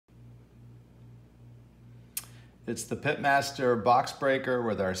It's the Pitmaster Box Breaker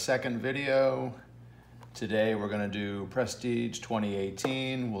with our second video. Today we're going to do Prestige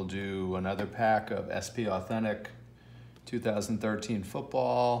 2018. We'll do another pack of SP Authentic 2013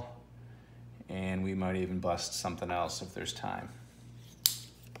 football, and we might even bust something else if there's time.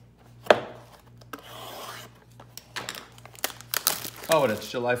 Oh, and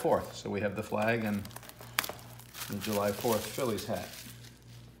it's July 4th, so we have the flag and the July 4th Phillies hat.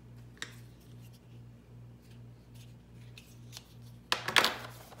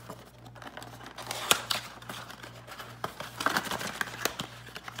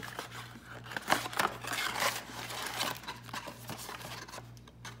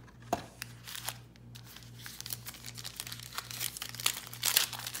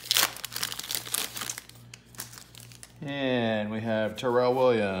 And we have Terrell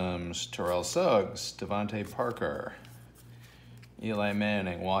Williams, Terrell Suggs, Devontae Parker, Eli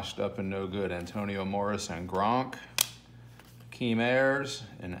Manning, washed up and no good, Antonio Morrison, Gronk, Keem Ayers,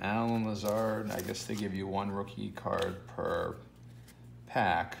 and Alan Lazard. I guess they give you one rookie card per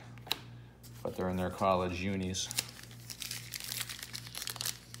pack, but they're in their college unis.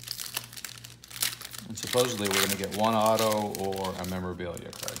 And supposedly we're gonna get one auto or a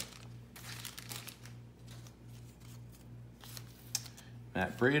memorabilia card.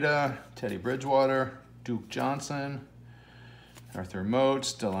 Matt Breida, Teddy Bridgewater, Duke Johnson, Arthur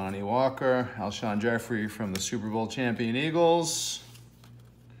Moats, Delanie Walker, Alshon Jeffrey from the Super Bowl champion Eagles,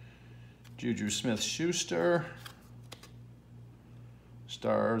 Juju Smith-Schuster,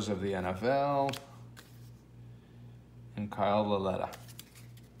 stars of the NFL, and Kyle Laletta.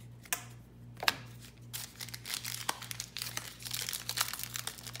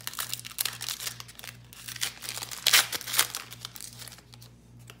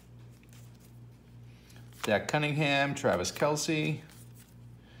 Dak Cunningham, Travis Kelce,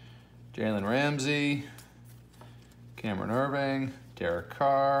 Jalen Ramsey, Cameron Irving, Derek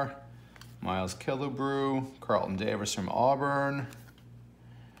Carr, Miles Killebrew, Carlton Davis from Auburn,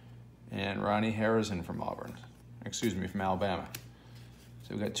 and Ronnie Harrison from Auburn. Excuse me, from Alabama.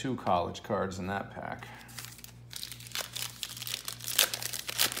 So we've got two college cards in that pack.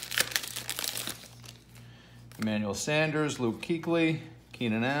 Emmanuel Sanders, Luke Kuechly,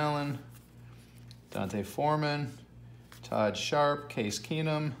 Keenan Allen, Dante Foreman, Todd Sharp, Case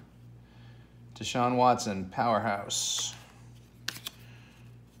Keenum, Deshaun Watson, powerhouse,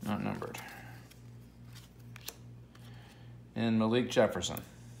 not numbered, and Malik Jefferson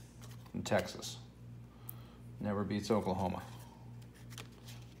from Texas, never beats Oklahoma.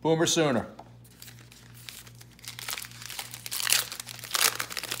 Boomer Sooner.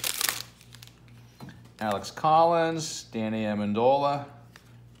 Alex Collins, Danny Amendola,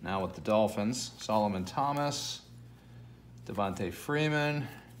 now with the Dolphins, Solomon Thomas, Devontae Freeman,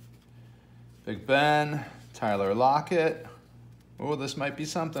 Big Ben, Tyler Lockett. Oh, this might be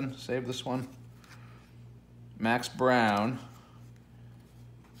something. Save this one. Max Brown.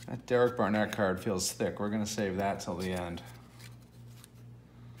 That Derek Barnett card feels thick. We're going to save that till the end.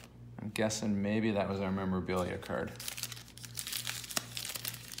 I'm guessing maybe that was our memorabilia card.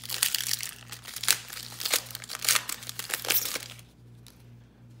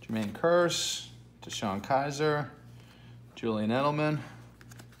 Jermaine Kearse, Deshaun Kaiser, Julian Edelman,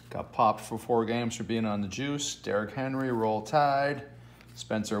 got popped for 4 games for being on the juice. Derrick Henry, Roll Tide,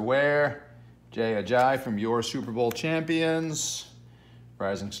 Spencer Ware, Jay Ajayi from your Super Bowl champions,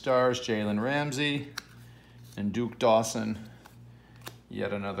 Rising Stars, Jalen Ramsey, and Duke Dawson,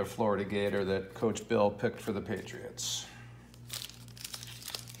 yet another Florida Gator that Coach Bill picked for the Patriots.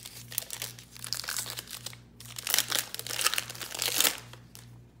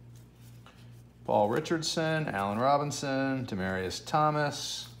 Paul Richardson, Allen Robinson, Demaryius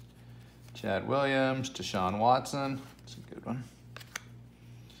Thomas, Chad Williams, Deshaun Watson. That's a good one.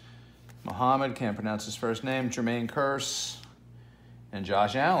 Muhammad, can't pronounce his first name, Jermaine Kearse, and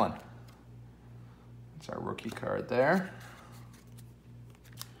Josh Allen. That's our rookie card there.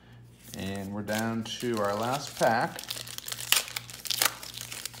 And we're down to our last pack.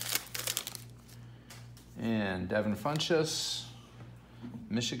 And Devin Funchess,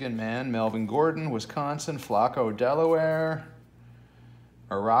 Michigan man, Melvin Gordon, Wisconsin, Flacco, Delaware,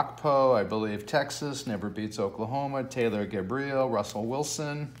 Arakpo, I believe Texas, never beats Oklahoma, Taylor Gabriel, Russell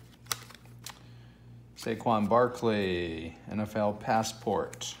Wilson, Saquon Barkley, NFL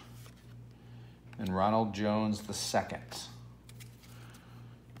Passport, and Ronald Jones II.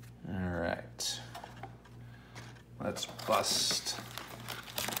 All right, let's bust.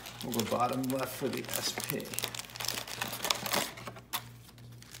 We'll go bottom left for the SP.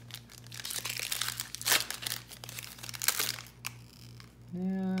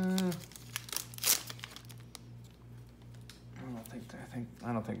 Yeah.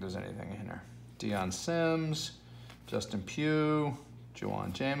 I don't think there's anything in here. Deion Sims, Justin Pugh,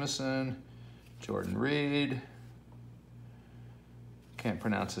 Juwan Jamison, Jordan Reed. Can't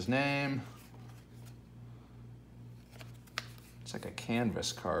pronounce his name. It's like a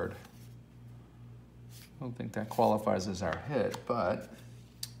canvas card. I don't think that qualifies as our hit, but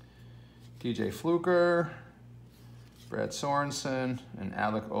DJ Fluker, Brad Sorensen, and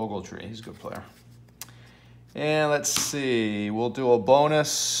Alec Ogletree. He's a good player. And let's see, we'll do a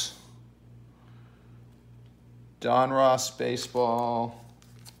bonus. Donruss Baseball.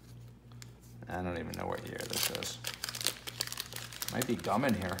 I don't even know what year this is. Might be gum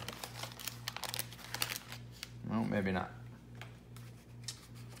in here. No, maybe not.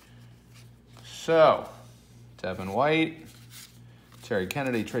 So, Devin White, Terry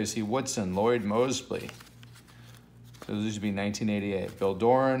Kennedy, Tracy Woodson, Lloyd Mosley. So these would be 1988. Bill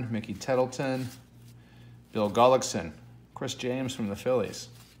Doran, Mickey Tettleton, Bill Gullickson, Chris James from the Phillies.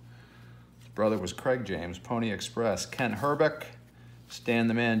 His brother was Craig James, Pony Express. Kent Herbeck, Stan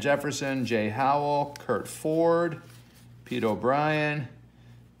the Man Jefferson, Jay Howell, Kurt Ford, Pete O'Brien,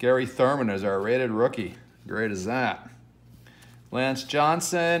 Gary Thurman is our rated rookie. Great as that. Lance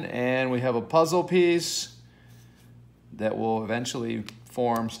Johnson, and we have a puzzle piece that will eventually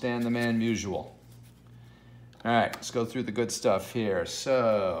form Stan the Man Musial. All right, let's go through the good stuff here.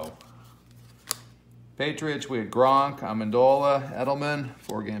 So, Patriots, we had Gronk, Amendola, Edelman,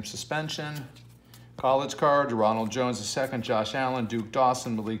 4-game suspension. College cards, Ronald Jones II, Josh Allen, Duke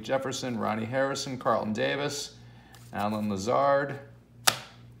Dawson, Malik Jefferson, Ronnie Harrison, Carlton Davis, Alan Lazard.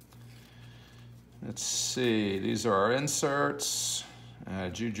 Let's see, these are our inserts.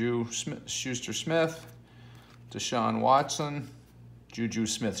 Juju Schuster-Smith, Deshaun Watson, Juju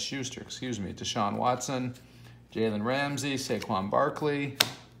Smith-Schuster, excuse me, Deshaun Watson, Jalen Ramsey, Saquon Barkley,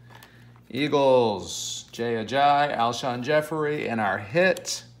 Eagles, Jay Ajayi, Alshon Jeffrey, and our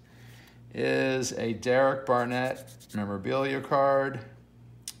hit is a Derek Barnett memorabilia card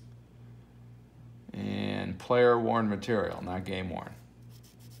and player worn material, not game worn.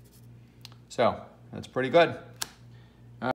 So that's pretty good.